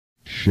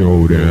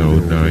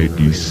Showdown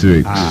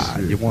 96.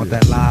 You want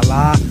that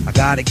la-la? I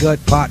got it good,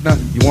 partner.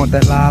 You want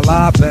that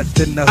la-la? Best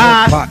in the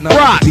hood, partner.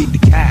 Beat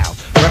the cows.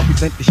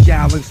 Represent the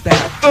Shaolin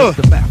style.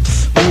 The mouth.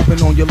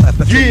 Moving on your left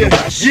and your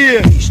west.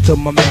 Peace to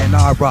my man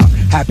Iroc.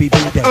 Happy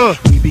B-Day.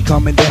 We be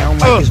coming down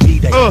like it's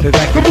B-Day.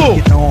 Come on.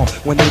 Getting on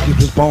when niggas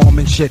was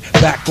bombing shit.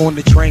 Back on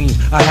the train.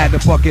 I had a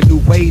fucking new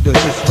way to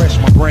just fresh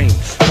my brain.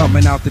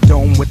 Coming out the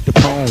dome with the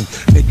poem.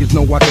 Niggas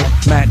know I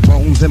get mad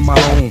bones in my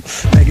home.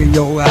 Making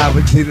your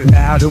hours didn't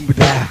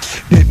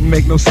didn't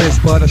make no sense,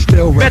 but I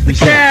still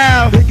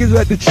represent. Niggas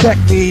had to check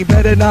me.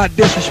 Better not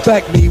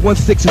disrespect me.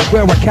 1-6 is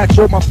where I catch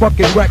all my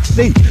fucking wrecks.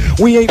 See,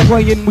 we ain't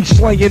playing, we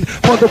slaying.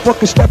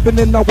 Motherfuckers stepping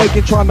in our wake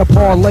and trying to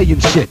parlay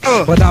and shit.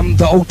 But I'm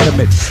the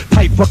ultimate,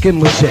 type fucking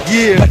legit.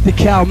 Let the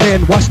cow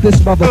man watch this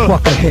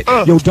motherfucker hit.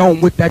 Yo,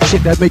 dome with that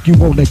shit that make you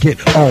wanna get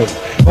on.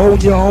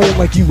 Own your own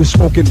like you was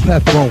smoking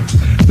pepperones.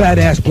 Fat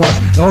ass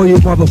blunts, all your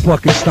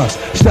motherfucking stunts.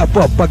 Step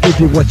up, I give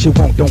you what you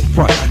want, don't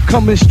front.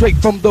 Coming straight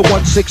from the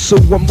 1-6, so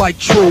I'm like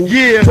true.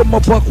 From my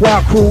buck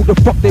wild crew, the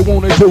fuck they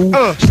wanna do?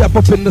 Step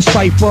up in the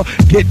cypher,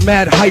 get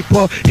mad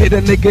hyper. Hit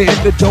a nigga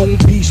in the dome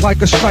piece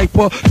like a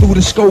sniper. Through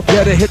the scope,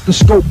 better hit the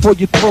scope for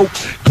your throat.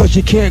 Cause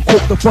you can't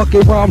quote the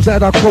fucking rhymes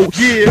that I quote.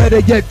 Better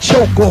yet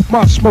choke off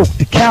my smoke.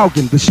 The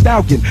Calgon, the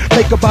Stallion,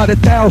 make about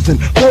 1,000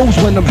 blows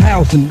when I'm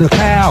housing the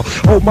cow.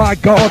 Oh my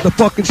god, the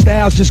fucking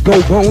styles just go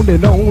on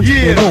and on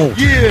and on.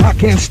 I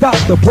can't stop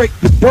to break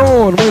the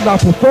dawn when I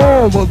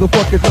perform.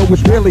 Motherfuckers know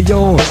it's really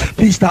on.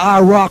 Peace to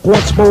Iroc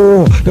once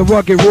more. The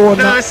rugged raw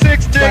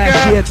 96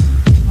 nigga.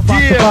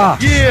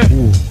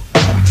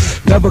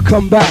 Never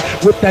come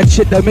back with that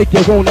shit that make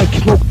you wanna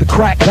smoke the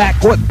crack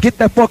back. What? Get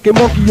that fucking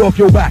monkey off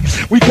your back.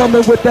 We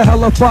coming with the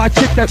hella fire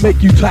shit that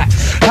make you clap.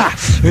 Ha!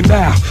 And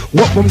now,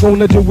 what I'm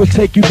gonna do is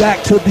take you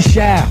back to the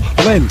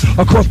Shaolin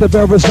across the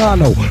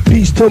Verrazano.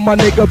 Peace to my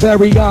nigga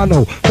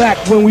Barriano. Back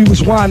when we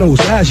was winos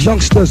as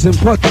youngsters and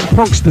fucking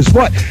punksters.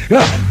 What?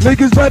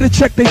 Niggas better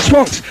check their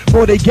trunks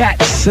for they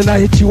gats. And I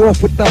hit you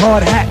off with the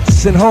hard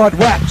hats and hard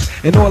raps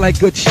and all that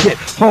good shit.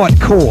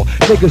 Hardcore.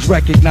 Niggas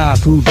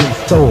recognize who's in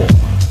store.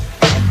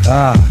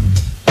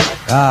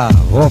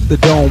 Off the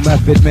dome,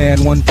 Method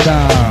Man one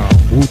time.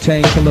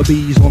 Wu-Tang killer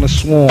bees on a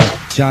swarm.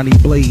 Johnny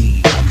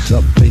Blaze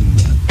up in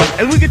ya.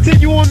 As we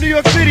continue on New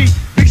York City,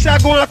 big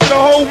shot going out to the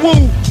whole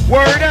Wu.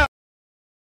 Word up.